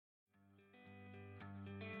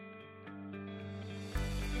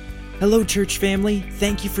Hello, church family.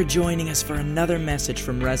 Thank you for joining us for another message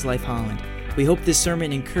from Res Life Holland. We hope this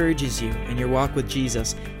sermon encourages you in your walk with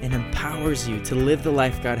Jesus and empowers you to live the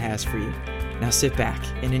life God has for you. Now sit back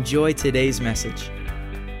and enjoy today's message.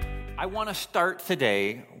 I want to start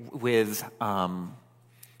today with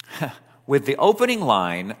the opening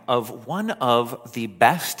line of one of the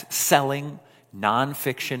best-selling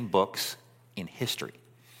nonfiction books in history.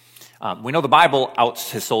 We know the Bible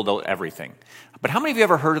has sold out everything. But how many of you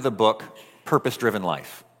ever heard of the book Purpose-Driven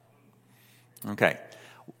Life? Okay.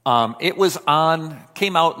 It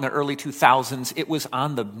came out in the early 2000s. It was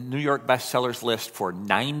on the New York bestsellers list for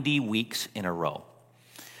 90 weeks in a row.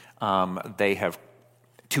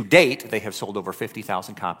 To date, they have sold over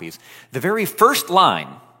 50,000 copies. The very first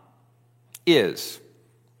line is,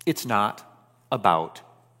 "It's not about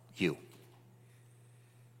you."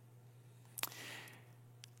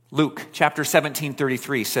 Luke chapter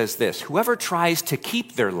 17:33 says this, "Whoever tries to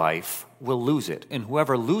keep their life will lose it, and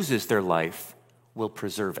whoever loses their life will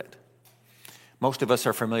preserve it." Most of us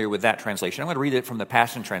are familiar with that translation. I'm going to read it from the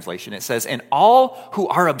Passion Translation. It says, "And all who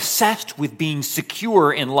are obsessed with being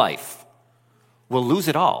secure in life will lose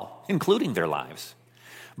it all, including their lives.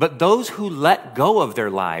 But those who let go of their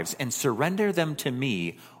lives and surrender them to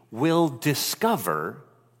me will discover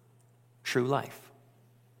true life."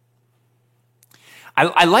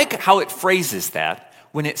 I like how it phrases that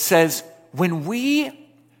when it says, when we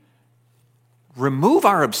remove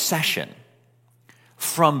our obsession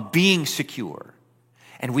from being secure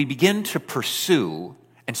and we begin to pursue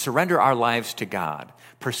and surrender our lives to God,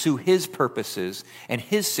 pursue His purposes and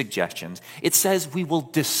His suggestions, it says we will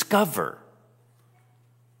discover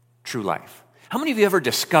true life. How many of you ever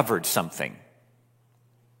discovered something?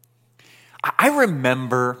 I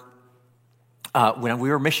remember when we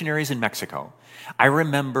were missionaries in Mexico, I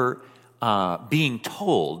remember being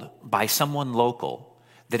told by someone local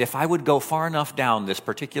that if I would go far enough down this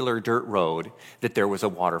particular dirt road, that there was a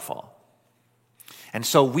waterfall. And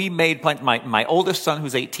so we made plans. My oldest son,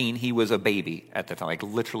 who's 18, he was a baby at the time, like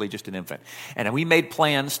literally just an infant. And we made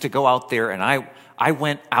plans to go out there, and I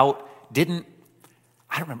went out, I don't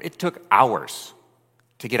remember, it took hours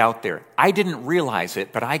to get out there. I didn't realize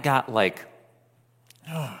it, but I got like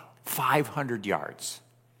 500 yards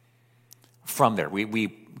from there. We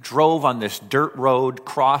drove on this dirt road,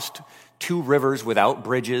 crossed 2 rivers without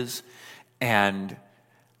bridges, and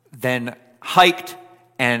then hiked,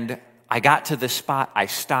 and I got to this spot. I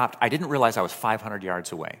stopped. I didn't realize I was 500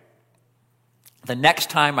 yards away. The next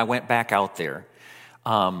time I went back out there,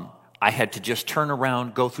 I had to just turn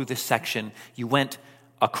around, go through this section. You went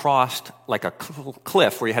across like a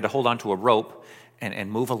cliff where you had to hold onto a rope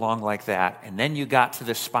and move along like that. And then you got to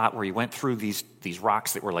this spot where you went through these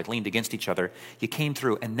rocks that were like leaned against each other. You came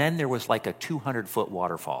through, and then there was like a 200-foot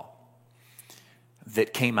waterfall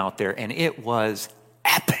that came out there, and it was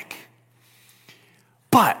epic.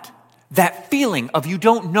 But that feeling of you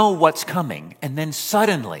don't know what's coming, and then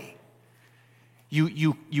suddenly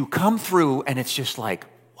you come through, and it's just like,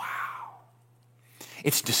 wow.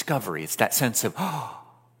 It's discovery. It's that sense of, oh,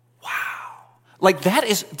 wow. Like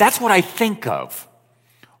that's what I think of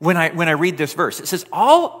when I read this verse. It says,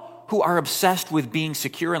 all who are obsessed with being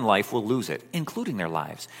secure in life will lose it, including their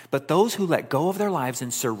lives. But those who let go of their lives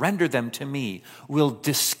and surrender them to me will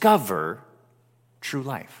discover true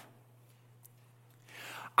life.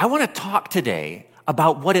 I want to talk today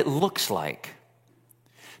about what it looks like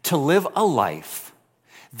to live a life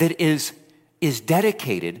that is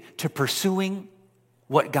dedicated to pursuing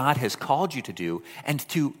what God has called you to do and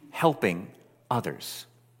to helping others.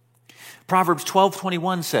 Proverbs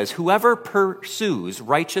 12:21 says, "Whoever pursues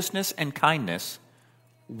righteousness and kindness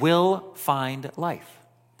will find life."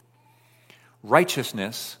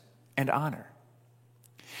 Righteousness and honor.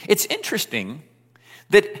 It's interesting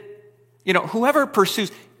that, whoever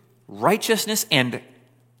pursues righteousness and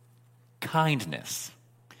kindness,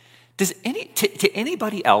 to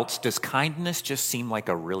anybody else, does kindness just seem like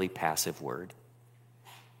a really passive word?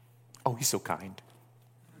 Oh, he's so kind.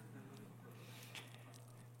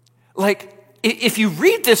 Like, if you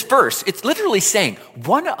read this verse, it's literally saying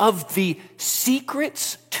one of the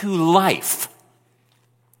secrets to life,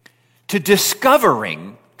 to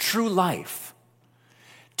discovering true life,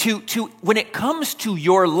 to when it comes to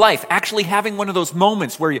your life, actually having one of those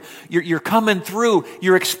moments where you're coming through,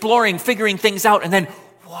 you're exploring, figuring things out, and then,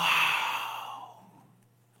 wow,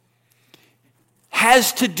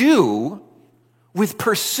 has to do with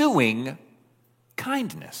pursuing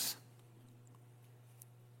kindness.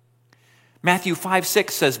 Matthew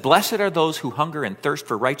 5:6 says, "Blessed are those who hunger and thirst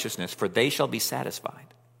for righteousness, for they shall be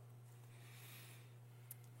satisfied."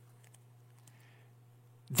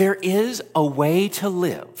 There is a way to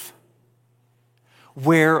live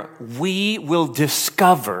where we will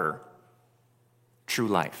discover true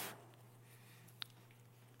life.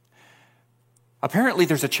 Apparently,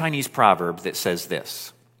 there's a Chinese proverb that says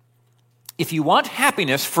this: if you want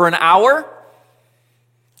happiness for an hour,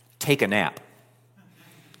 take a nap.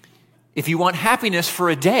 If you want happiness for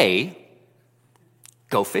a day,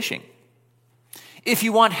 go fishing. If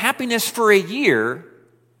you want happiness for a year,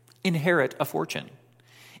 inherit a fortune.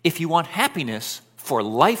 If you want happiness for a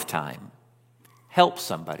lifetime, help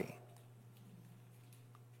somebody.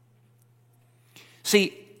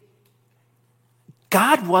 See,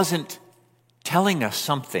 God wasn't telling us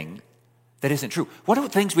something that isn't true. One of the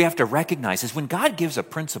things we have to recognize is when God gives a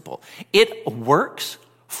principle, it works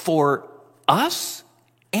for us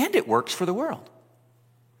and it works for the world.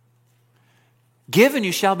 Give and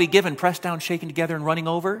you shall be given, pressed down, shaken together, and running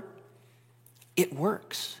over. It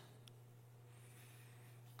works.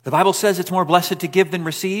 The Bible says it's more blessed to give than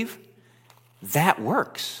receive. That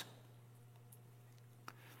works.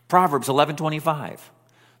 Proverbs 11:25.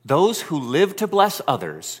 Those who live to bless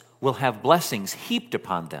others will have blessings heaped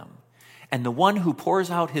upon them, and the one who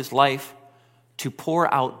pours out his life to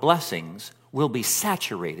pour out blessings will be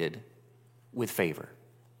saturated with favor.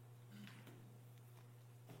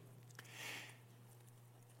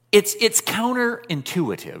 It's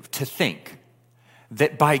counterintuitive to think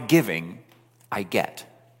that by giving, I get.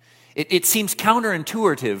 It seems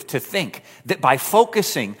counterintuitive to think that by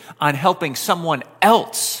focusing on helping someone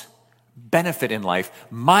else benefit in life,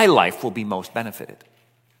 my life will be most benefited.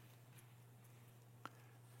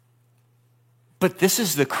 But this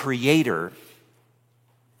is the Creator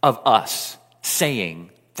of us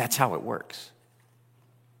saying that's how it works.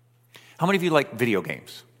 How many of you like video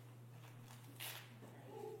games?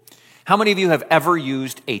 How many of you have ever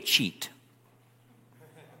used a cheat?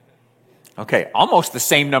 Okay, almost the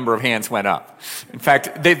same number of hands went up. In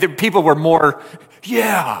fact, the people were more,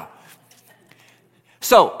 yeah.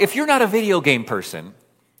 So, if you're not a video game person,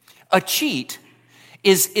 a cheat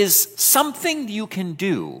is something you can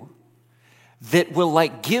do that will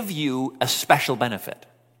give you a special benefit.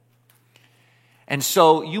 And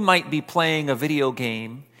so you might be playing a video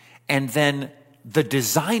game and then the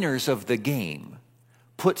designers of the game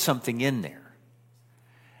put something in there.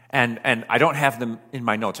 And I don't have them in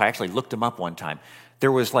my notes. I actually looked them up one time.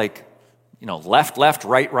 There was left, left,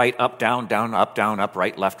 right, up, down, up,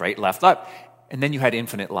 right, left, up. And then you had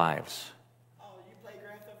infinite lives. Oh, you play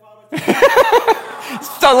Grand Theft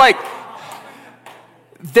Auto? So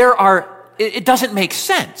it doesn't make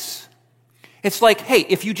sense. It's like, hey,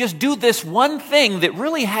 if you just do this one thing that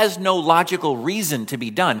really has no logical reason to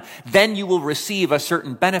be done, then you will receive a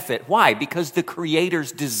certain benefit. Why? Because the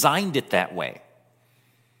creators designed it that way.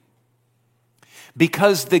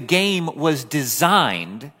 Because the game was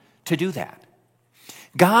designed to do that.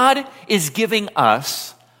 God is giving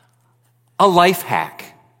us a life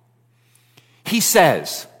hack. He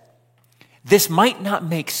says, this might not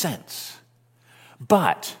make sense,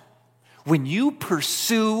 but when you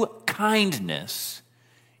pursue kindness,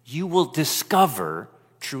 you will discover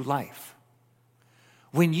true life.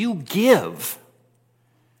 When you give,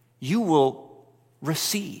 you will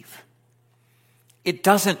receive. It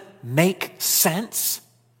doesn't make sense.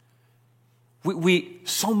 We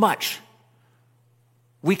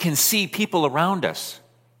can see people around us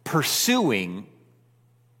pursuing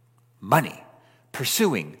money,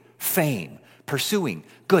 pursuing fame, pursuing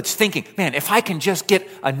goods, thinking, man, if I can just get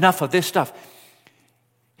enough of this stuff.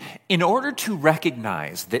 In order to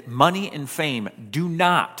recognize that money and fame do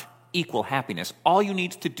not equal happiness, all you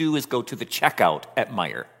need to do is go to the checkout at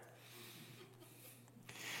Meijer.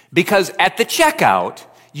 Because at the checkout,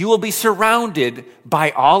 you will be surrounded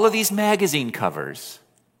by all of these magazine covers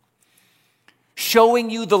showing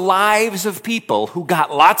you the lives of people who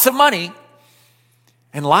got lots of money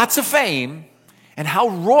and lots of fame and how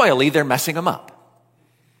royally they're messing them up.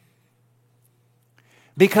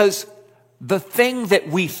 Because the thing that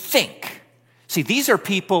we think, see, these are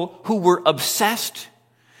people who were obsessed,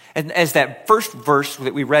 and as that first verse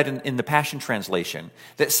that we read in the Passion Translation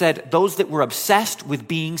that said, those that were obsessed with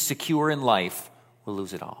being secure in life will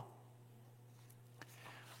lose it all.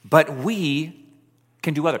 But we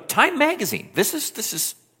can do other. Time Magazine, this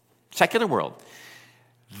is secular world.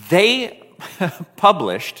 They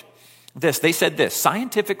published this. They said this: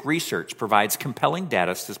 scientific research provides compelling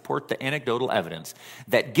data to support the anecdotal evidence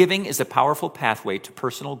that giving is a powerful pathway to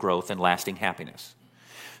personal growth and lasting happiness.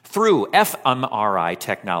 Through fMRI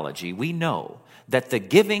technology, we know that the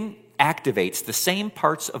giving activates the same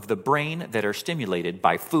parts of the brain that are stimulated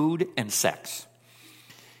by food and sex.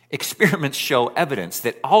 Experiments show evidence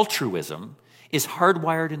that altruism is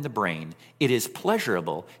hardwired in the brain. It is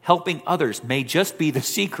pleasurable. Helping others may just be the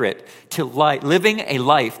secret to living a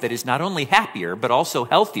life that is not only happier, but also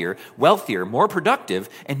healthier, wealthier, more productive,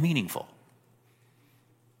 and meaningful.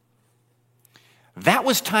 That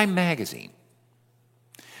was Time magazine.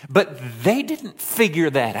 But they didn't figure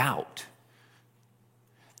that out.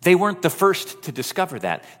 They weren't the first to discover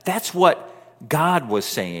that. That's what God was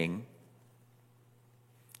saying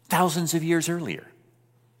thousands of years earlier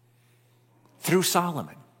through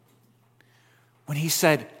Solomon, when he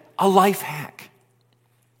said, a life hack.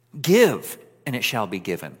 Give, and it shall be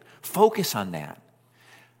given. Focus on that.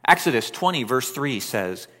 Exodus 20, verse 3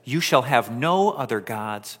 says, you shall have no other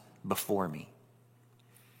gods before me.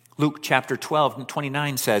 Luke chapter 12 and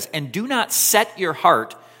 29 says, and do not set your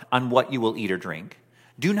heart on what you will eat or drink.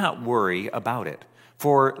 Do not worry about it,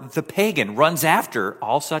 for the pagan runs after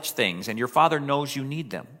all such things, and your Father knows you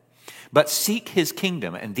need them. But seek his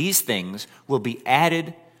kingdom, and these things will be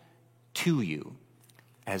added to you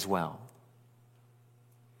as well.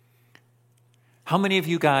 How many of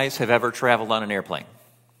you guys have ever traveled on an airplane?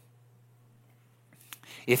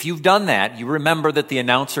 If you've done that, you remember that the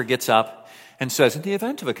announcer gets up and says, in the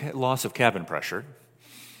event of a loss of cabin pressure,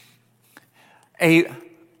 a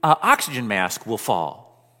oxygen mask will fall.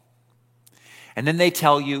 And then they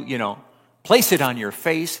tell you, place it on your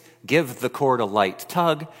face, give the cord a light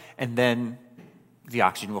tug, and then the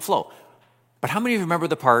oxygen will flow. But how many of you remember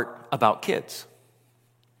the part about kids?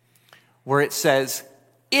 Where it says,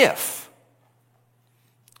 if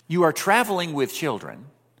you are traveling with children,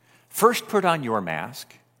 first put on your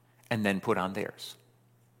mask, and then put on theirs.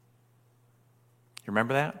 You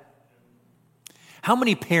remember that? How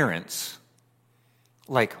many parents,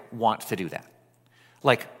 want to do that?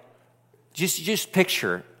 Just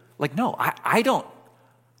picture, no, I don't.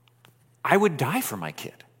 I would die for my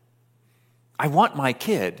kid. I want my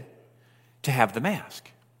kid to have the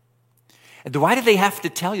mask. And why do they have to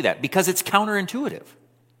tell you that? Because it's counterintuitive.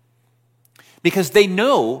 Because they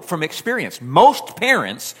know from experience, most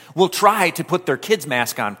parents will try to put their kid's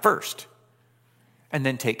mask on first and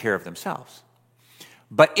then take care of themselves.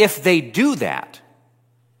 But if they do that,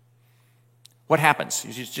 what happens?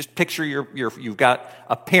 You just picture you've got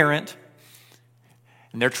a parent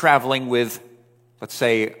and they're traveling with, let's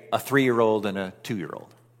say, a 3-year-old and a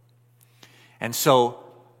 2-year-old. And so,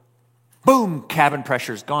 boom, cabin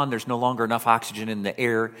pressure's gone. There's no longer enough oxygen in the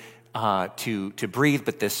air to breathe,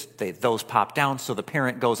 but those pop down, so the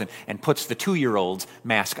parent goes and puts the 2-year-old's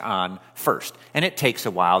mask on first. And it takes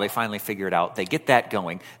a while. They finally figure it out. They get that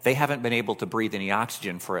going. They haven't been able to breathe any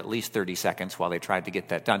oxygen for at least 30 seconds while they tried to get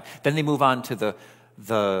that done. Then they move on to the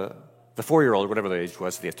 4-year-old, whatever the age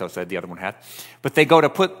was, the other one had. But they go to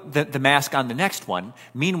put the mask on the next one.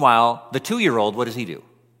 Meanwhile, the 2-year-old, what does he do?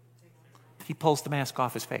 He pulls the mask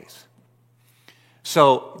off his face.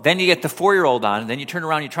 So then you get the 4-year-old on, and then you turn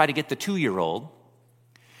around and you try to get the 2-year-old.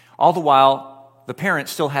 All the while, the parent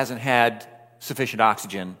still hasn't had sufficient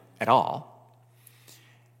oxygen at all.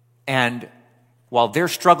 And while they're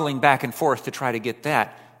struggling back and forth to try to get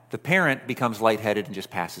that, the parent becomes lightheaded and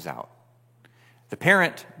just passes out. The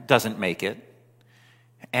parent doesn't make it,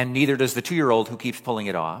 and neither does the 2-year-old who keeps pulling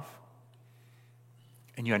it off,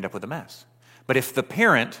 and you end up with a mess. But if the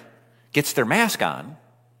parent gets their mask on,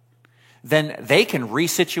 then they can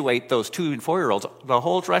resituate those 2 and 4-year-olds the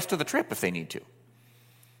whole rest of the trip if they need to.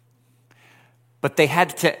 But they had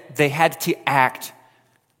to act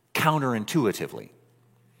counterintuitively.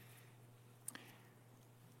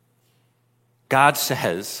 God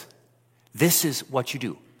says, this is what you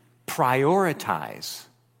do. Prioritize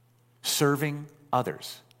serving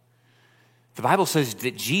others. The Bible says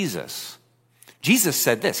that Jesus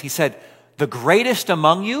said this. He said, the greatest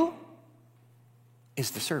among you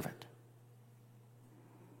is the servant.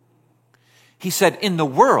 He said, in the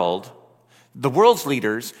world's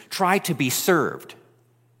leaders try to be served.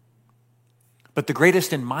 But the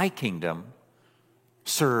greatest in my kingdom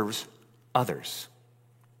serves others.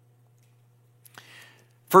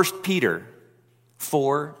 1 Peter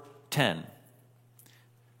 4:10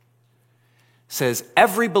 says,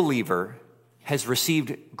 every believer has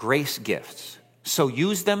received grace gifts, so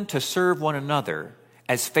use them to serve one another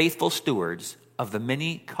as faithful stewards of the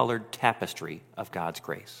many-colored tapestry of God's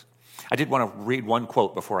grace. I did want to read one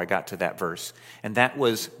quote before I got to that verse, and that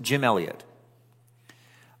was Jim Elliot.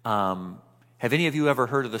 Have any of you ever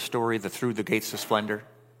heard of the story, the Through the Gates of Splendor?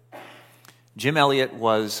 Jim Elliot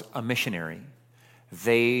was a missionary.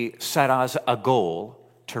 They set as a goal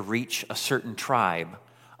to reach a certain tribe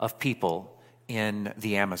of people in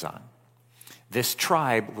the Amazon. This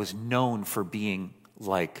tribe was known for being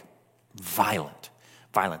violent.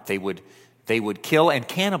 They would kill and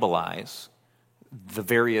cannibalize the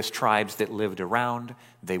various tribes that lived around.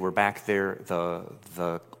 They were back there,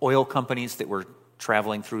 the oil companies that were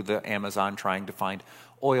traveling through the Amazon trying to find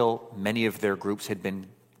oil. Many of their groups had been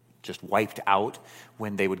just wiped out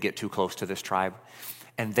when they would get too close to this tribe.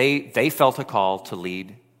 And they felt a call to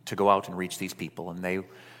lead, to go out and reach these people. And they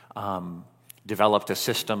developed a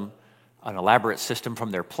system, an elaborate system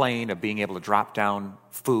from their plane of being able to drop down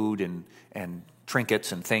food and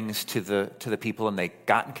trinkets and things to the people. And they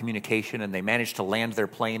got in communication, and they managed to land their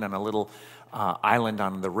plane on a little island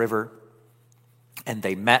on the river. And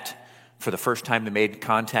they met for the first time. They made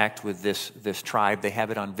contact with this tribe. They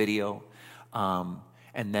have it on video.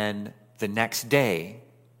 And then the next day,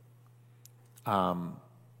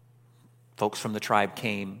 folks from the tribe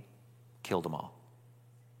came, killed them all.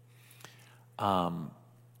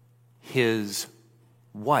 His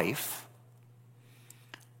wife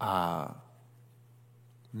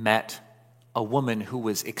met a woman who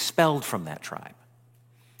was expelled from that tribe.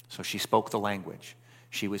 So she spoke the language.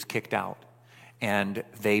 She was kicked out. And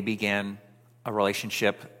they began a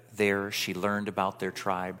relationship there. She learned about their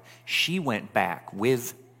tribe. She went back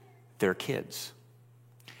with their kids,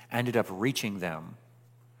 ended up reaching them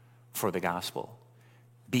for the gospel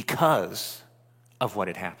because of what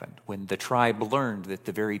had happened. When the tribe learned that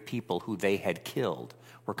the very people who they had killed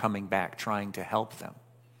were coming back trying to help them,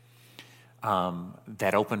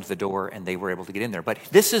 that opened the door and they were able to get in there. But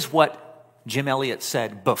this is what Jim Elliot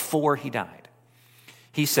said before he died.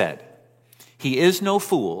 He said, "He is no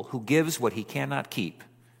fool who gives what he cannot keep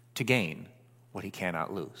to gain what he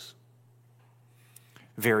cannot lose."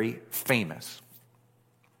 Very famous.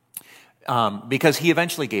 Because he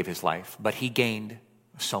eventually gave his life, but he gained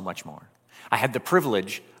so much more. I had the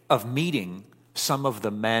privilege of meeting some of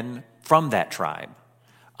the men from that tribe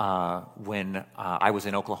when I was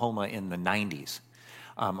in Oklahoma in the 90s.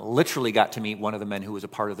 Literally got to meet one of the men who was a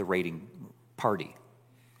part of the raiding party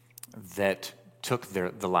that took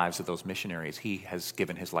the lives of those missionaries. He has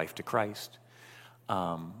given his life to Christ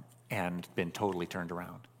and been totally turned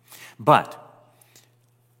around. But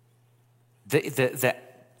the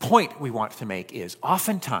point we want to make is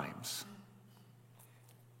oftentimes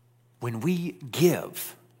when we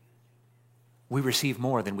give, we receive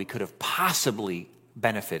more than we could have possibly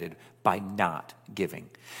benefited by not giving.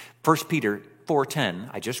 1 Peter 4:10,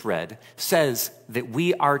 I just read, says that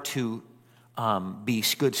we are to be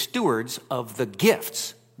good stewards of the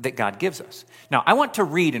gifts that God gives us. Now, I want to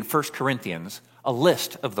read in 1 Corinthians a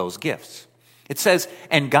list of those gifts. It says,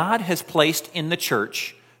 "And God has placed in the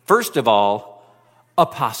church, first of all,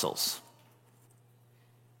 apostles."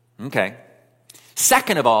 Okay.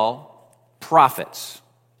 Second of all, prophets.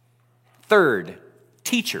 Third,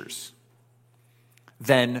 teachers.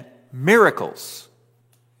 Then miracles.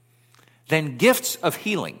 Then gifts of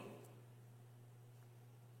healing.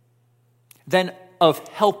 Then of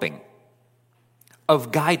helping,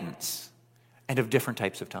 of guidance, and of different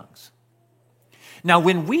types of tongues. Now,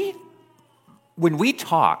 when we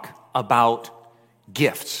talk about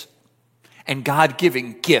gifts and God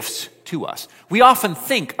giving gifts to us, we often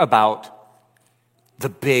think about the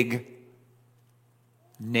big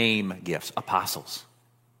name gifts, apostles.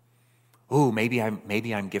 Ooh, maybe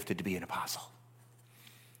I'm gifted to be an apostle.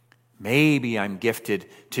 Maybe I'm gifted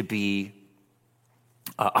to be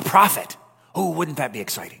a prophet. Oh, wouldn't that be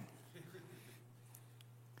exciting?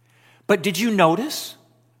 But did you notice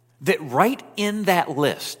that right in that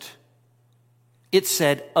list, it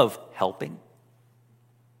said of helping?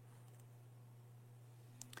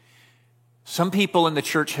 Some people in the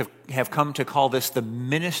church have come to call this the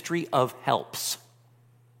ministry of helps.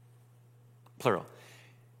 Plural.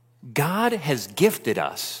 God has gifted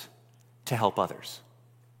us to help others.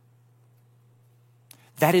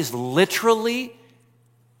 That is literally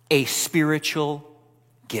a spiritual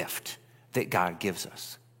gift that God gives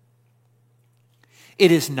us.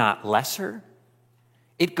 It is not lesser.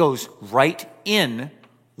 It goes right in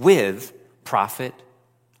with prophet,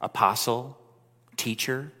 apostle,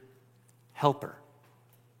 teacher, helper.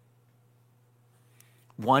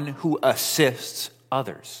 One who assists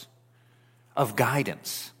others, of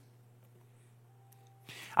guidance.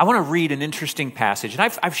 I want to read an interesting passage, and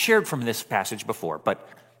I've shared from this passage before, but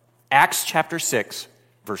Acts chapter 6,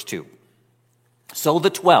 verse 2. So the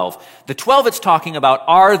 12 it's talking about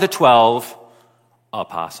are the 12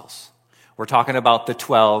 apostles. We're talking about the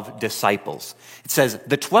 12 disciples. It says,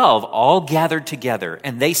 the 12 all gathered together,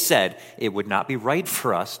 and they said, it would not be right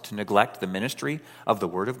for us to neglect the ministry of the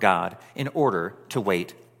word of God in order to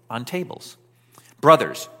wait on tables.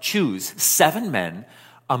 Brothers, choose 7 men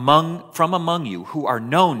from among you who are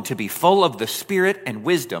known to be full of the Spirit and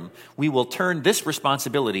wisdom. We will turn this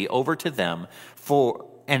responsibility over to them for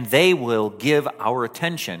and they will give our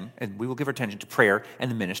attention, and we will give our attention to prayer and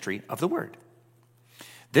the ministry of the word.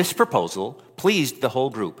 This proposal pleased the whole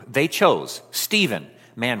group. They chose Stephen,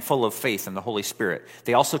 man full of faith and the Holy Spirit.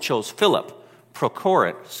 They also chose Philip,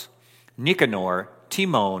 Prochorus, Nicanor,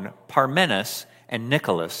 Timon, Parmenas, and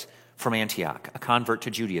Nicholas from Antioch, a convert to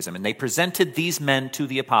Judaism. And they presented these men to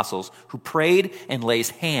the apostles, who prayed and laid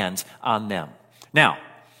hands on them. Now,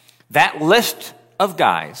 that list of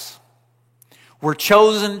guys were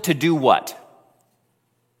chosen to do what?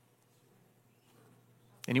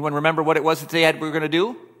 Anyone remember what it was that they were going to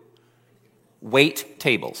do? Wait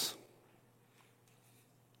tables.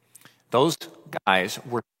 Those guys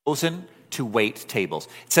were chosen to wait tables.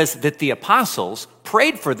 It says that the apostles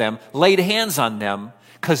prayed for them, laid hands on them,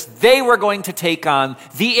 because they were going to take on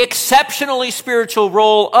the exceptionally spiritual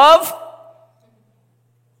role of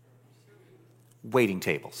waiting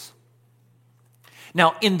tables.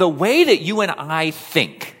 Now, in the way that you and I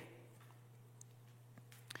think,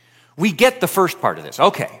 we get the first part of this.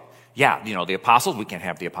 Okay, yeah, the apostles, we can't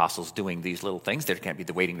have the apostles doing these little things. There can't be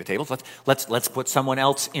the waiting the tables. Let's put someone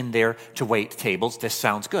else in there to wait tables. This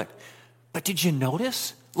sounds good. But did you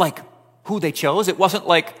notice, who they chose? It wasn't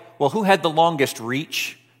who had the longest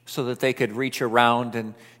reach so that they could reach around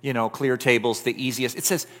and, clear tables the easiest. It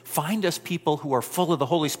says, find us people who are full of the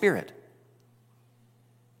Holy Spirit.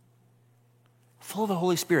 Full of the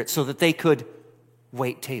Holy Spirit so that they could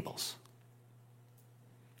wait tables.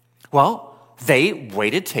 Well, they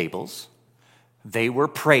waited tables. They were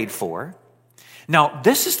prayed for. Now,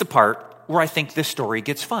 this is the part where I think this story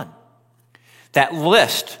gets fun. That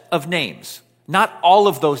list of names, not all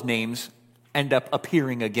of those names end up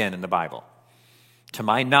appearing again in the Bible. To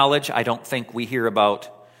my knowledge, I don't think we hear about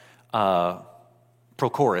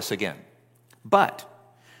Prochorus again. But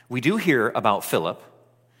we do hear about Philip,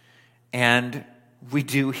 and we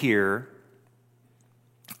do hear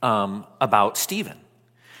about Stephen.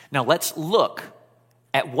 Now let's look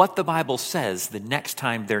at what the Bible says the next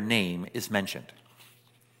time their name is mentioned.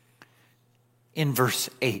 In verse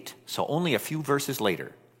 8, so only a few verses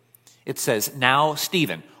later, it says, now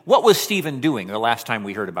Stephen. What was Stephen doing the last time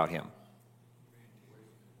we heard about him?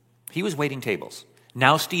 He was waiting tables.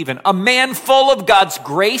 Now Stephen, a man full of God's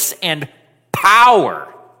grace and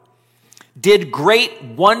power, did great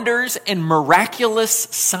wonders and miraculous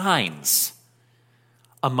signs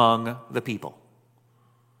among the people.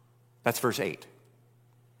 That's verse 8.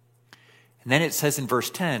 And then it says in verse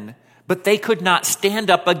 10, but they could not stand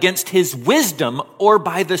up against his wisdom or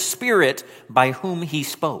by the Spirit by whom he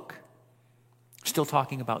spoke. Still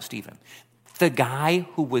talking about Stephen, the guy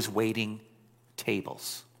who was waiting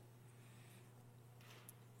tables.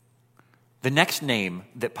 The next name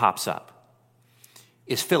that pops up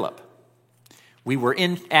is Philip. We were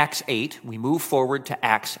in Acts 8. We move forward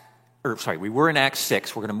to we were in Acts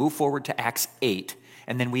 6. We're going to move forward to Acts 8.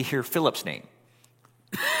 And then we hear Philip's name.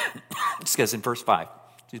 It says in verse 5.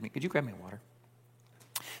 Excuse me, could you grab me water?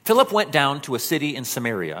 Philip went down to a city in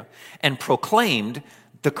Samaria and proclaimed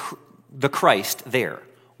the Christ there.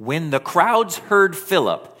 When the crowds heard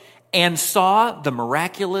Philip and saw the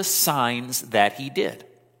miraculous signs that he did.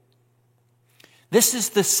 This is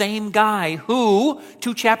the same guy who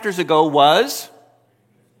 2 chapters ago was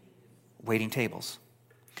waiting tables.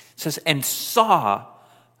 It says, and saw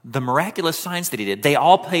the miraculous signs that he did. They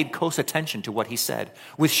all paid close attention to what he said.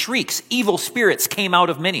 With shrieks, evil spirits came out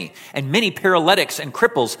of many, and many paralytics and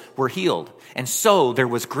cripples were healed. And so there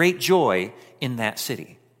was great joy in that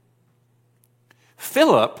city.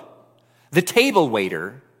 Philip, the table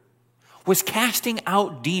waiter, was casting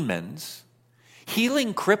out demons,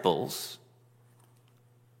 healing cripples.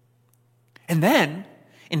 And then,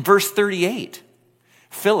 in verse 38,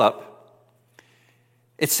 Philip,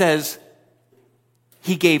 it says,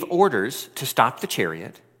 he gave orders to stop the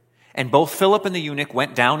chariot, and both Philip and the eunuch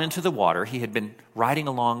went down into the water. He had been riding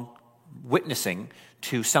along, witnessing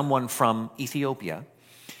to someone from Ethiopia.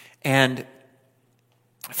 And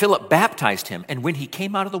Philip baptized him, and when he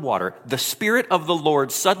came out of the water, the Spirit of the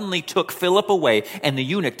Lord suddenly took Philip away, and the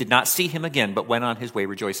eunuch did not see him again, but went on his way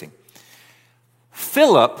rejoicing.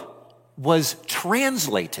 Philip was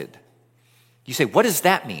translated. You say, what does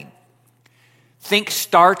that mean? Think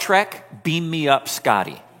Star Trek, beam me up,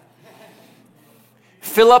 Scotty.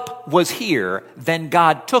 Philip was here, then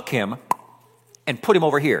God took him and put him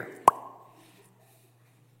over here.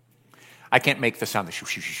 I can't make the sound,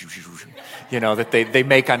 that they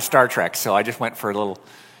make on Star Trek, so I just went for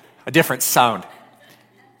a different sound.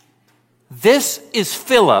 This is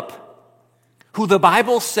Philip, who the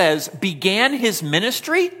Bible says began his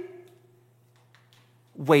ministry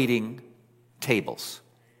waiting tables.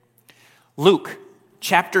 Luke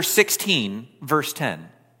chapter 16, verse 10.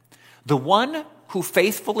 The one who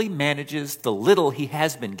faithfully manages the little he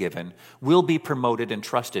has been given will be promoted and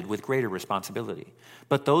trusted with greater responsibility.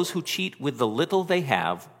 But those who cheat with the little they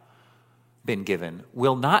have been given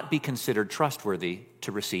will not be considered trustworthy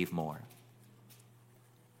to receive more.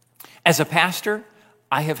 As a pastor,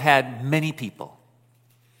 I have had many people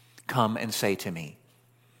come and say to me,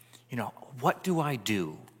 what do I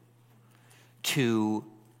do to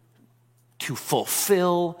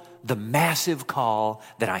fulfill the massive call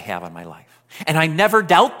that I have on my life? And I never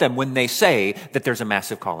doubt them when they say that there's a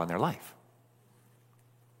massive call on their life.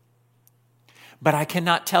 But I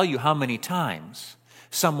cannot tell you how many times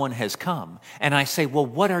someone has come and I say, well,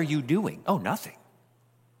 what are you doing? Oh, nothing.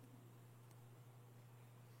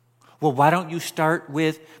 Well, why don't you start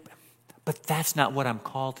with, but that's not what I'm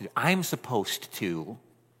called to do. I'm supposed to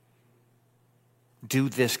do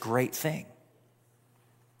this great thing.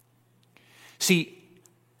 See,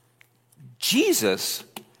 Jesus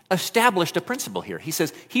established a principle here. He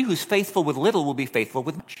says, he who's faithful with little will be faithful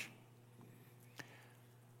with much.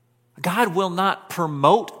 God will not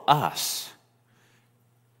promote us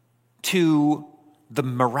to the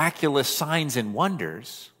miraculous signs and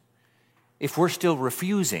wonders if we're still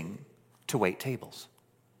refusing to wait tables.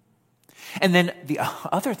 And then the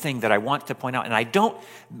other thing that I want to point out, and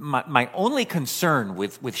my only concern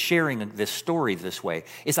with sharing this story this way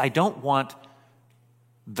is I don't want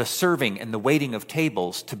the serving and the waiting of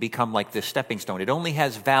tables to become like this stepping stone. It only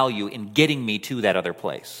has value in getting me to that other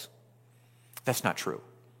place. That's not true.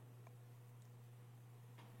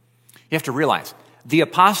 You have to realize, the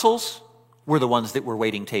apostles were the ones that were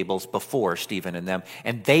waiting tables before Stephen and them,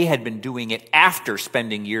 and they had been doing it after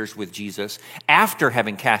spending years with Jesus, after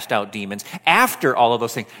having cast out demons, after all of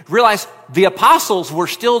those things. Realize the apostles were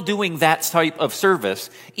still doing that type of service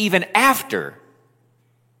even after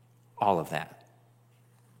all of that.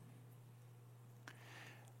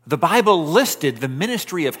 The Bible listed the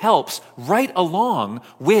ministry of helps right along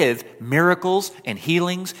with miracles and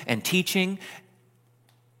healings and teaching.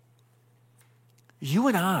 You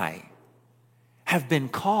and I have been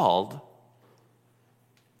called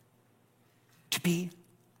to be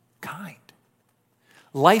kind.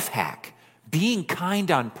 Life hack, being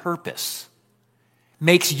kind on purpose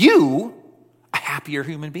makes you a happier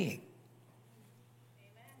human being.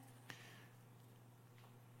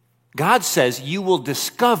 God says you will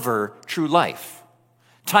discover true life.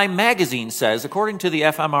 Time magazine says, according to the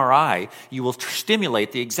fMRI, you will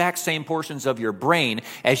stimulate the exact same portions of your brain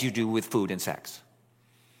as you do with food and sex.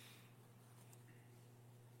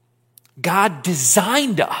 God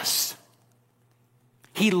designed us.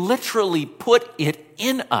 He literally put it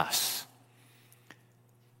in us.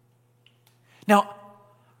 Now,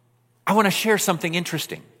 I want to share something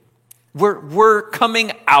interesting. We're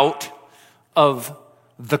coming out of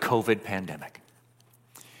the COVID pandemic.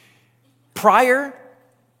 Prior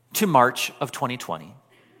to March of 2020,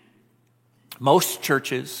 most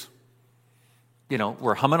churches,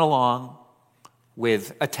 were humming along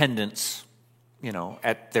with attendance,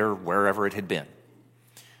 at their wherever it had been.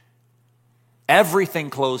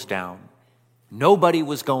 Everything closed down. Nobody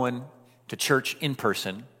was going to church in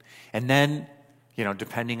person. And then,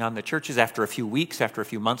 depending on the churches, after a few weeks, after a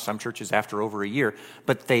few months, some churches after over a year,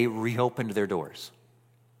 but they reopened their doors.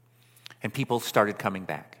 And people started coming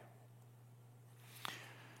back.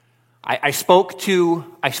 I spoke to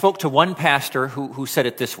one pastor who said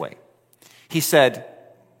it this way. He said,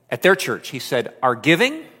 at their church, he said, our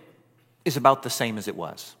giving is about the same as it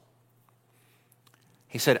was.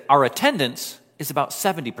 He said, our attendance is about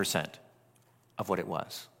 70% of what it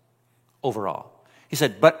was overall. He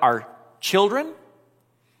said, but our children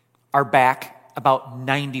are back about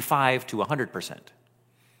 95 to 100%.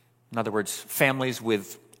 In other words, families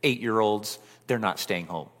with 8-year-olds, they're not staying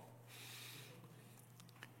home.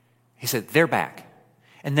 He said, they're back.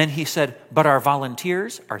 And then he said, but our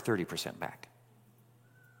volunteers are 30% back.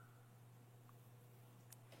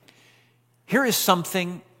 Here is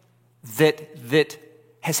something that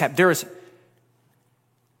has happened. There is,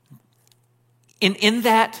 in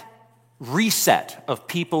that reset of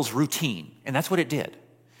people's routine, and that's what it did,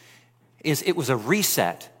 is it was a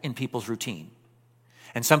reset in people's routine.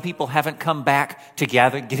 And some people haven't come back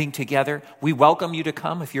together, getting together. We welcome you to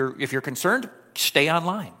come. If you're concerned, stay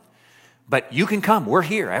online. But you can come. We're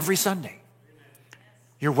here every Sunday.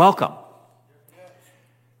 You're welcome.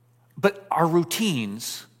 But our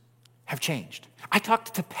routines have changed. I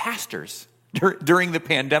talked to pastors during the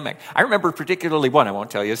pandemic. I remember particularly one, I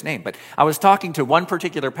won't tell you his name, but I was talking to one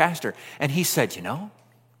particular pastor, and he said,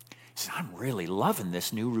 I'm really loving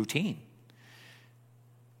this new routine.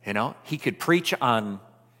 He could preach on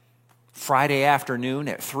Friday afternoon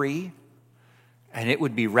at 3, and it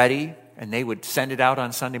would be ready, and they would send it out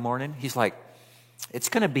on Sunday morning. He's like, it's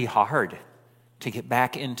going to be hard to get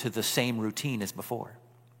back into the same routine as before.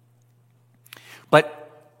 But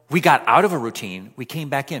we got out of a routine, we came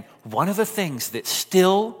back in. One of the things that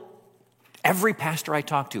still every pastor I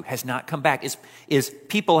talk to has not come back is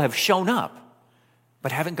people have shown up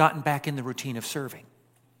but haven't gotten back in the routine of serving.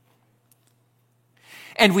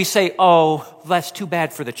 And we say, oh, that's too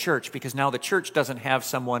bad for the church because now the church doesn't have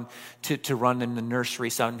someone to run in the nursery,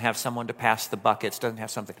 doesn't have someone to pass the buckets, doesn't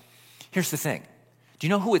have something. Here's the thing. Do you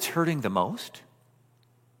know who it's hurting the most?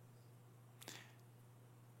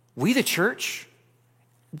 We, the church,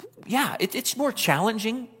 yeah, it's more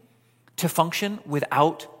challenging to function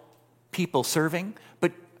without people serving,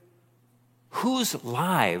 but whose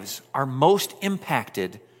lives are most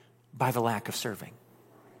impacted by the lack of serving?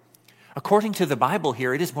 According to the Bible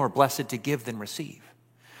here, it is more blessed to give than receive.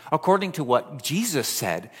 According to what Jesus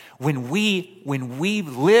said, when we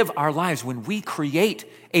live our lives, when we create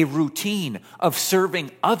a routine of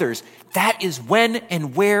serving others, that is when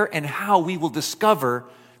and where and how we will discover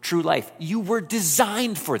true life. You were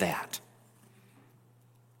designed for that.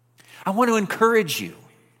 I want to encourage you.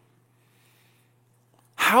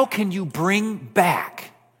 How can you bring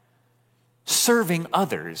back serving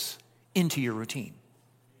others into your routine?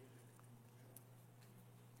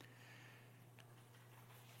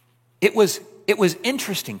 It was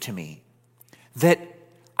interesting to me that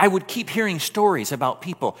I would keep hearing stories about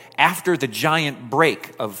people after the giant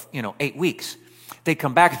break of 8 weeks. They'd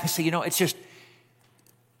come back and they say, it's just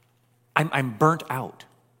I'm burnt out.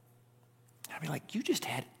 I'd be like, you just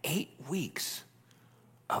had 8 weeks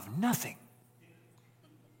of nothing.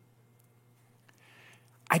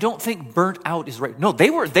 I don't think burnt out is right. No, they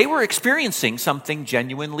were experiencing something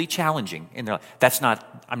genuinely challenging in their life.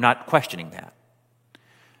 I'm not questioning that.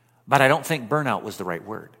 But I don't think burnout was the right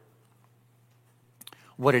word.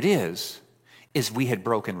 What it is we had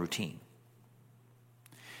broken routine.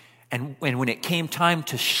 And when it came time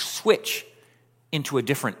to switch into a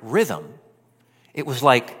different rhythm, it was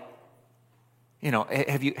like,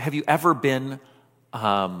 have you ever been,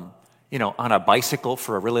 on a bicycle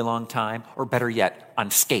for a really long time, or better yet,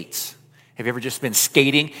 on skates? Have you ever just been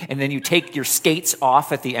skating and then you take your skates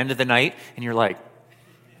off at the end of the night and you're like,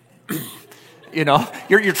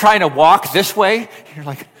 you're trying to walk this way. You're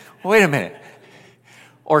like, wait a minute.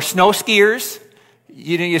 Or snow skiers,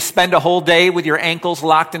 you spend a whole day with your ankles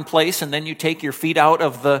locked in place and then you take your feet out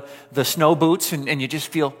of the snow boots and you just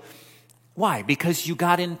feel, why? Because you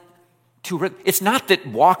got into, it's not that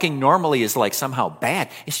walking normally is like somehow bad.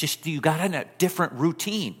 It's just you got in a different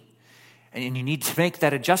routine and you need to make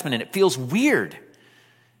that adjustment and it feels weird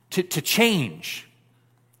to change.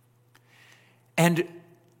 And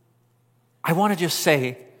I want to just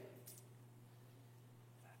say,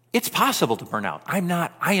 it's possible to burn out. I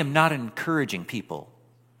am not encouraging people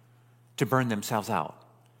to burn themselves out.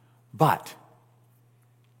 But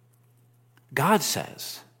God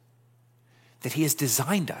says that He has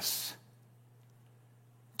designed us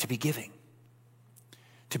to be giving,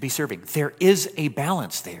 to be serving. There is a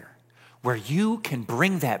balance there where you can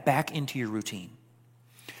bring that back into your routine.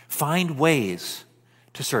 Find ways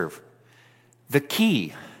to serve. The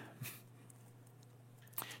key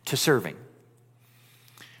to serving.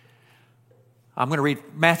 I'm going to read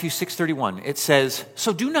Matthew 6:31. It says,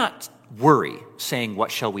 "So do not worry, saying,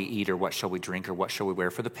 what shall we eat, or what shall we drink, or what shall we wear?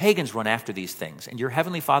 For the pagans run after these things, and your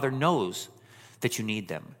heavenly Father knows that you need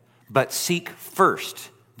them. But seek first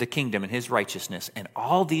the kingdom and His righteousness, and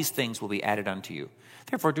all these things will be added unto you.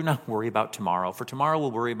 Therefore do not worry about tomorrow, for tomorrow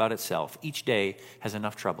will worry about itself. Each day has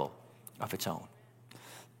enough trouble of its own."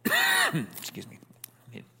 Excuse me.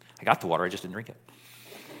 I got the water, I just didn't drink it.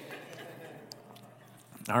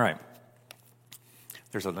 All right.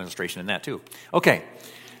 There's an illustration in that too. Okay.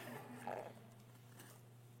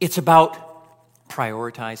 It's about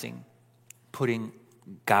prioritizing, putting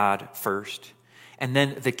God first. And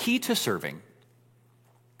then the key to serving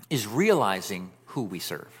is realizing who we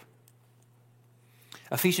serve.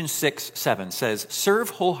 Ephesians 6:7 says,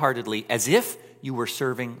 "Serve wholeheartedly as if you were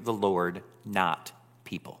serving the Lord, not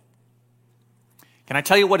people." Can I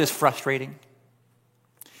tell you what is frustrating?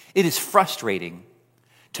 It is frustrating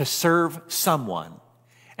to serve someone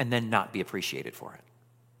and then not be appreciated for it.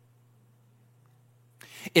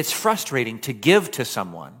 It's frustrating to give to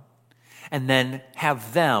someone and then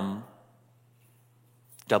have them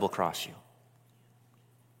double-cross you.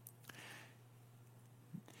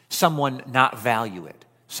 Someone not value it.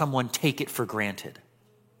 Someone take it for granted.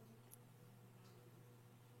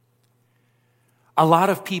 A lot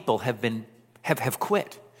of people have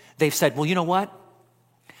quit. They've said, well, you know what?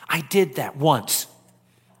 I did that once.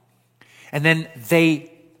 And then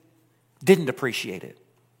they didn't appreciate it.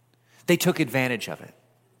 They took advantage of it.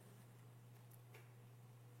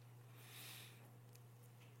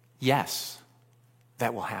 Yes,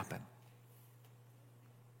 that will happen.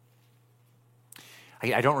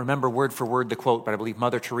 I don't remember word for word the quote, but I believe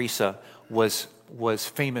Mother Teresa was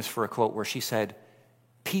famous for a quote where she said,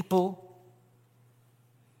 people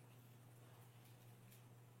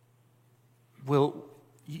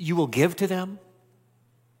you will give to them,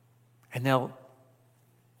 and they'll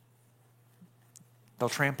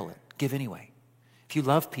trample it. Give anyway. If you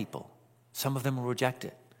love people, some of them will reject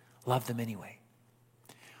it. Love them anyway.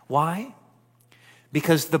 Why?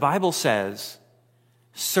 Because the Bible says,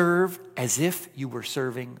 serve as if you were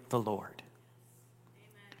serving the Lord.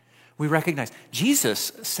 Amen. We recognize,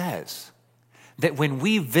 Jesus says that when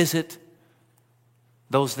we visit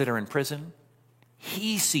those that are in prison,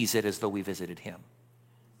 he sees it as though we visited him.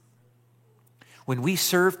 When we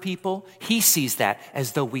serve people, he sees that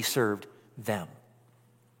as though we served them.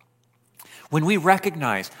 When we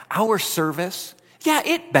recognize our service, yeah,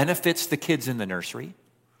 it benefits the kids in the nursery.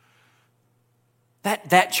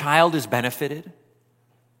 That child is benefited.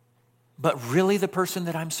 But really the person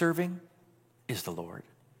that I'm serving is the Lord.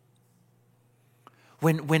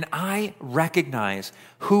 When I recognize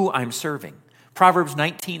who I'm serving, Proverbs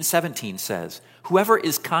 19:17 says, whoever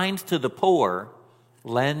is kind to the poor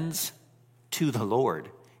lends to the Lord,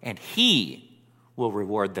 and he will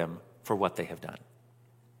reward them for what they have done.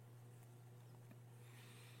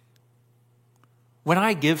 When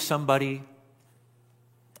I give somebody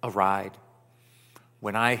a ride,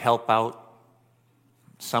 when I help out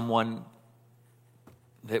someone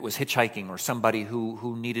that was hitchhiking or somebody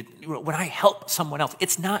who needed, when I help someone else,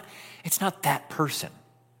 it's not that person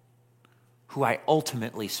who I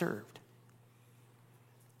ultimately served.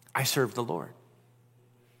 I served the Lord.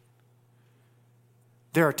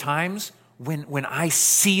 There are times when I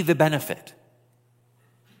see the benefit.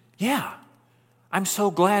 Yeah, I'm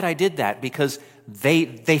so glad I did that because they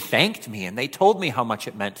thanked me and they told me how much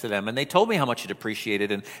it meant to them and they told me how much it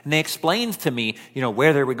appreciated and they explained to me,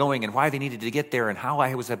 where they were going and why they needed to get there and how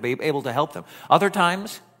I was able to help them. Other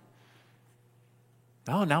times,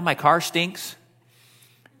 now my car stinks.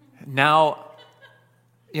 Now,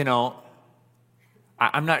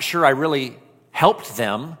 I'm not sure I really helped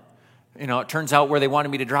them. It turns out where they wanted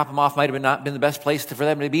me to drop them off might have not been the best place for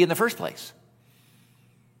them to be in the first place.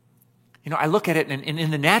 I look at it, and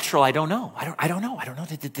in the natural, I don't know. I don't know.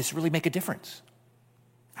 Did this really make a difference?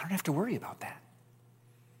 I don't have to worry about that.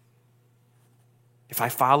 If I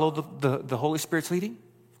follow the Holy Spirit's leading,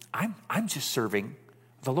 I'm just serving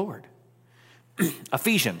the Lord.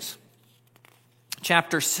 Ephesians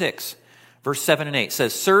chapter 6, verse 7 and 8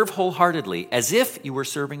 says, serve wholeheartedly as if you were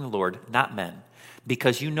serving the Lord, not men,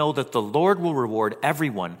 because you know that the Lord will reward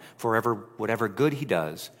everyone for whatever good he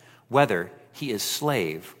does, whether he is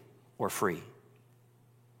slave or free.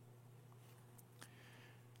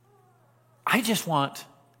 I just want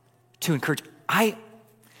to encourage,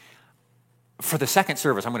 for the second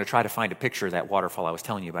service, I'm going to try to find a picture of that waterfall I was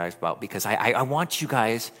telling you guys about because I want you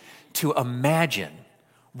guys to imagine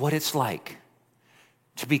what it's like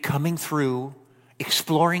to be coming through,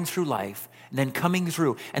 exploring through life, and then coming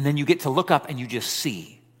through, and then you get to look up and you just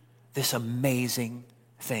see this amazing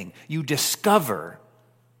thing. You discover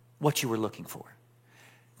what you were looking for.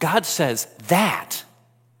 God says that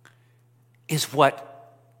is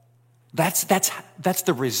that's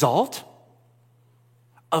the result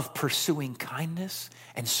of pursuing kindness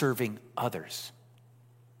and serving others.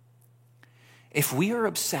 If we are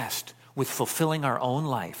obsessed with fulfilling our own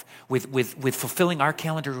life, with fulfilling our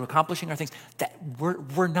calendar, to accomplishing our things, that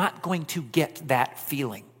we're not going to get that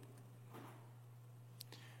feeling.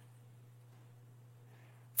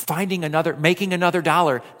 Making another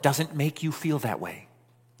dollar doesn't make you feel that way.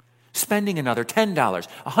 Spending another $10, $100,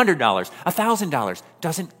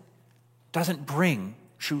 $1,000 doesn't bring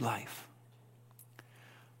true life.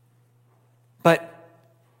 But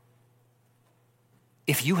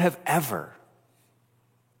if you have ever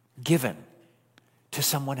given to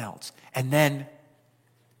someone else and then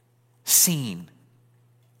seen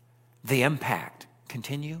the impact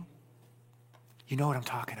continue, you know what I'm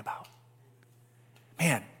talking about.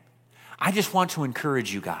 Man, I just want to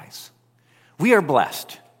encourage you guys. We are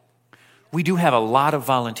blessed. We do have a lot of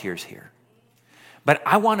volunteers here. But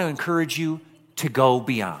I want to encourage you to go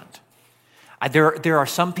beyond. There are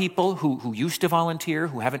some people who used to volunteer,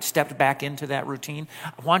 who haven't stepped back into that routine.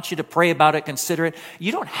 I want you to pray about it, consider it.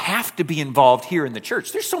 You don't have to be involved here in the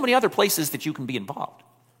church. There's so many other places that you can be involved.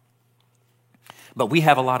 But we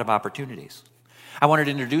have a lot of opportunities. I wanted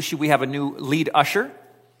to introduce you. We have a new lead usher,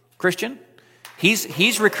 Christian.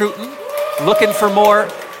 He's recruiting. looking for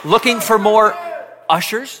more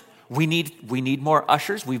ushers. We need more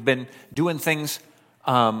ushers. We've been doing things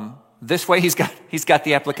this way. He's got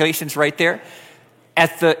the applications right there.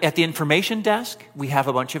 At the information desk, we have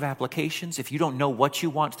a bunch of applications. If you don't know what you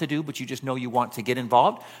want to do, but you just know you want to get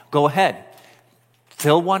involved, go ahead.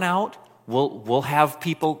 Fill one out. We'll have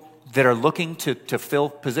people that are looking to fill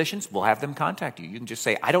positions. We'll have them contact you. You can just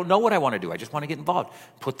say, I don't know what I want to do. I just want to get involved.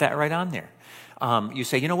 Put that right on there. You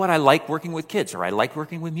say, you know what? I like working with kids, or I like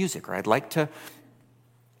working with music, or I'd like to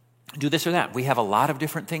do this or that. We have a lot of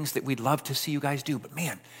different things that we'd love to see you guys do. But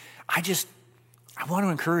man, I want to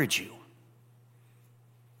encourage you.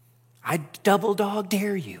 I double dog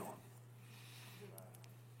dare you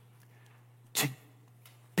to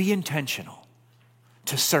be intentional,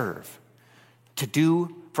 to serve, to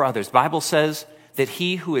do for others. The Bible says that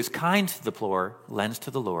he who is kind to the poor lends to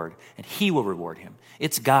the Lord, and he will reward him.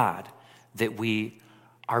 It's God that we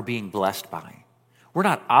are being blessed by. We're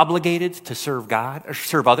not obligated to serve God or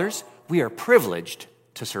serve others. We are privileged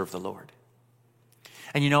to serve the Lord.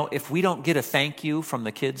 And you know, if we don't get a thank you from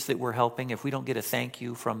the kids that we're helping, if we don't get a thank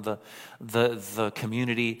you from the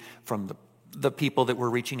community, from the people that we're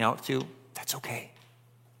reaching out to, that's okay.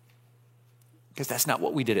 Because that's not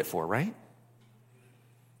what we did it for, right?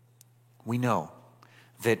 We know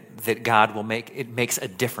that God makes a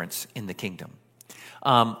difference in the kingdom.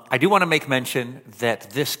 I do want to make mention that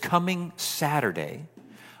this coming Saturday,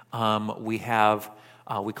 we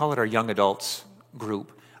call it our young adults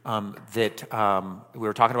group, that we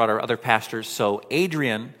were talking about our other pastors. So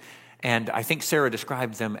Adrian and I think Sarah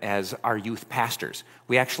described them as our youth pastors.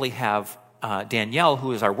 We actually have Danielle,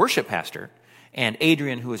 who is our worship pastor, and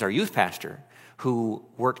Adrian, who is our youth pastor, who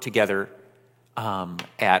work together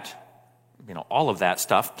at all of that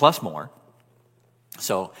stuff, plus more.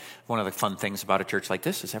 So one of the fun things about a church like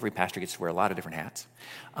this is every pastor gets to wear a lot of different hats.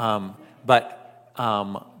 But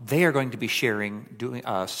they are going to be doing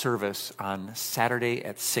a service on Saturday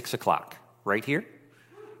at 6 o'clock, right here.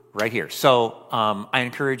 So I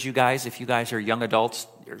encourage you guys, if you guys are young adults,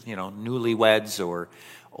 newlyweds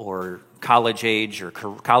or college age or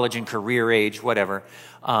college and career age, whatever,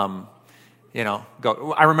 go.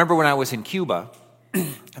 I remember when I was in Cuba,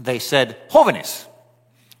 they said jóvenes.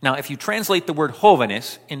 Now, if you translate the word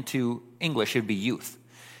jóvenes into English, it would be youth.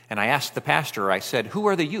 And I asked the pastor, I said, who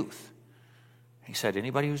are the youth? He said,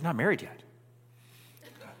 anybody who's not married yet.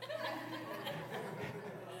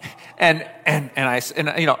 and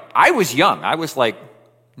I was young. I was like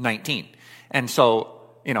 19. And so,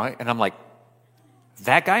 and I'm like,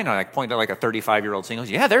 that guy? And I pointed at like a 35-year-old single.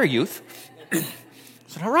 Yeah, they're a youth. I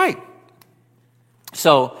said, all right.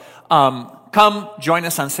 So come join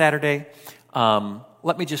us on Saturday.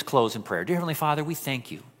 Let me just close in prayer. Dear Heavenly Father, we thank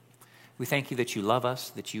you. We thank you that you love us,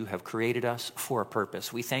 that you have created us for a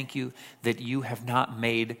purpose. We thank you that you have not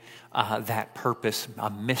made that purpose a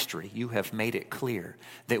mystery. You have made it clear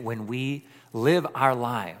that when we live our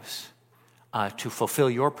lives to fulfill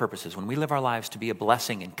your purposes, when we live our lives to be a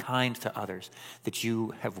blessing and kind to others, that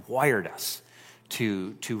you have wired us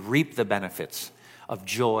to reap the benefits of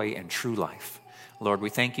joy and true life. Lord,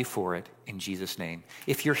 we thank you for it in Jesus' name.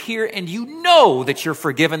 If you're here and you know that you're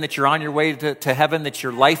forgiven, that you're on your way to heaven, that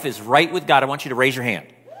your life is right with God, I want you to raise your hand.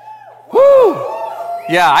 Woo!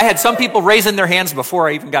 Yeah, I had some people raising their hands before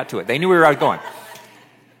I even got to it. They knew where I was going.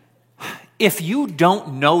 If you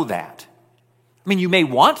don't know that, you may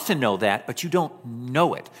want to know that, but you don't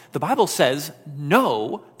know it. The Bible says,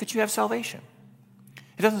 know that you have salvation.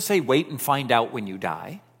 It doesn't say wait and find out when you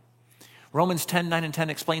die. Romans 10:9 and 10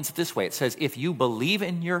 explains it this way. It says, if you believe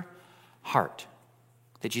in your heart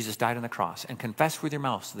that Jesus died on the cross and confess with your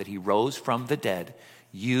mouth that he rose from the dead,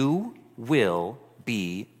 you will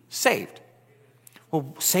be saved.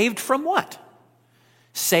 Well, saved from what?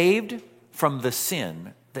 Saved from the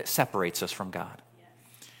sin that separates us from God.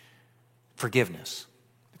 Forgiveness.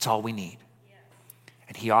 It's all we need.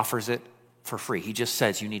 And he offers it for free. He just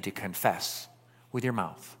says you need to confess with your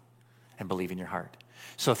mouth and believe in your heart.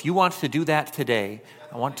 So if you want to do that today,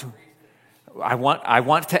 I want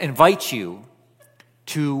to invite you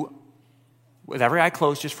to, with every eye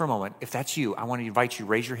closed just for a moment, if that's you, I want to invite you,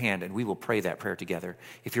 raise your hand, and we will pray that prayer together.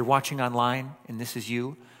 If you're watching online and this is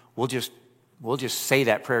you, we'll just say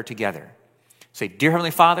that prayer together. Say, Dear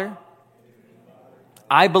Heavenly Father,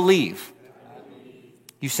 I believe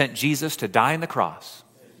you sent Jesus to die on the cross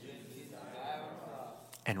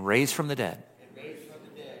and raise from the dead,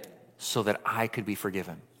 so that I could be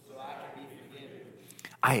forgiven.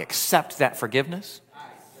 I accept that forgiveness.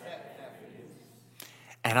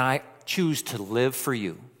 And I choose to live for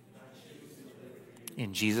you.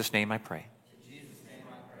 In Jesus' name I pray.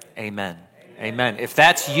 Amen. Amen. If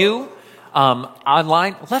that's you,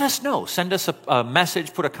 online, let us know. Send us a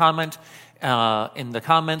message, put a comment in the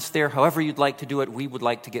comments there. However you'd like to do it, we would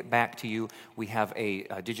like to get back to you. We have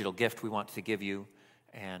a digital gift we want to give you.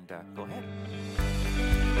 And go ahead.